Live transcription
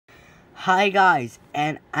Hi guys,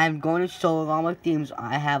 and I'm going to show all my themes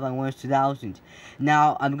I have on Windows 2000.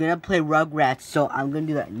 Now, I'm going to play Rugrats, so I'm going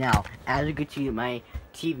to do that now. As you can see, my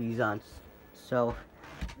TV's on. So,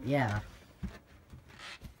 yeah.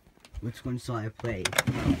 Which one shall I play?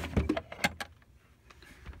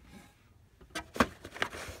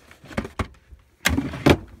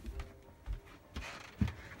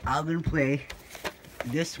 I'm going to play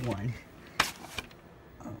this one.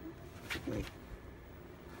 Oh, wait.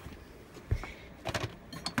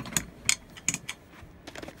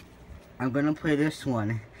 I'm gonna play this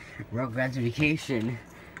one, Rugrats Vacation.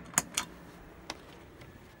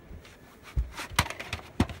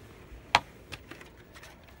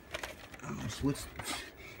 Switch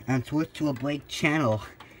to a blank channel.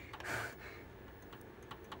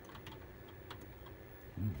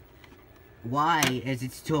 Why is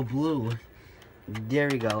it still blue? There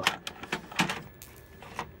we go.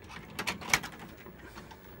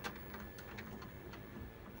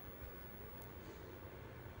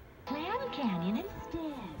 Canyon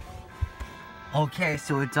instead. Okay,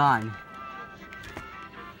 so it's on.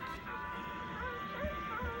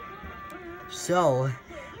 So,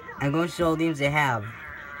 I'm going to show the themes I have.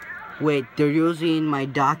 Wait, they're usually in my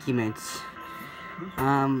documents.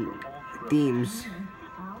 Themes.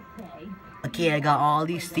 Okay, I got all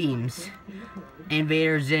these themes.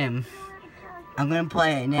 Invader Zim. I'm gonna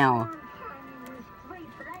play it now.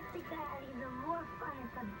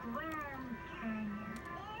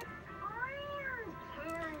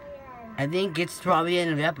 I think it's probably the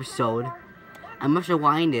end of the episode. I must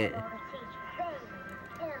rewind it.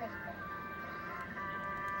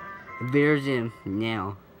 There's him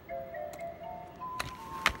now.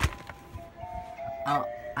 I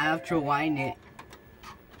have to rewind it.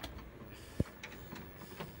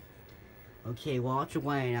 Okay, well, I'll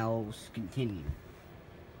rewind and I'll continue.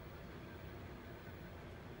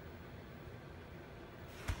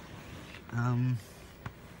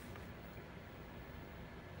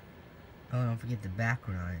 Oh, don't forget the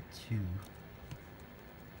background on it, too.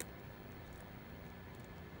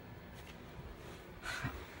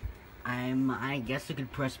 I guess I could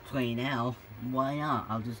press play now. Why not?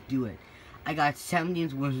 I'll just do it. I got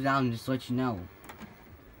 17 words down, just to let you know.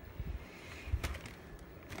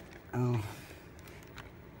 Oh. No,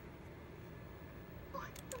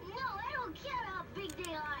 I don't care how big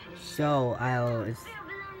they are. So, I'm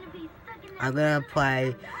gonna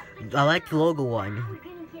play, I like the logo one.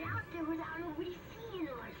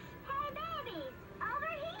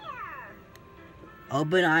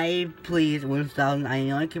 Open eye, please, Windows 2000. I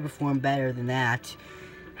know I can perform better than that.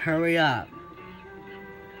 Hurry up.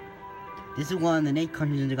 This is one of the 8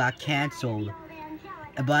 countries that got cancelled.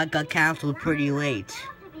 But it got cancelled pretty late.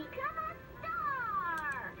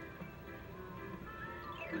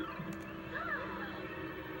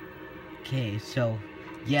 Okay, so,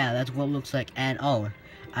 yeah, that's what it looks like. And, oh,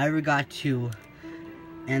 I forgot to,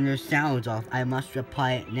 and their sound's off. I must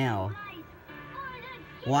apply it now.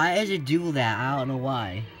 Why does it do that? I don't know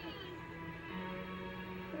why.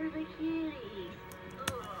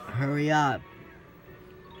 Hurry up.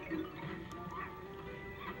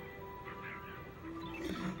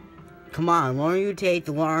 Come on, the longer you take,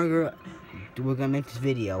 the longer we're gonna make this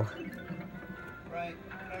video.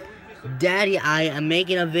 Daddy, I am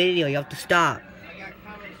making a video. You have to stop.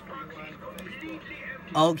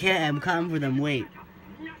 Okay, I'm coming for them. Wait.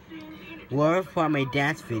 Where are my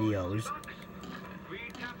dance videos?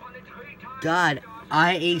 God,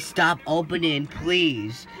 IA, stop opening,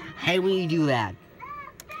 please. Hey, when you do that.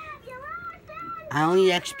 I only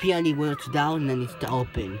need XP on the Windows 2000 that needs to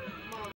open.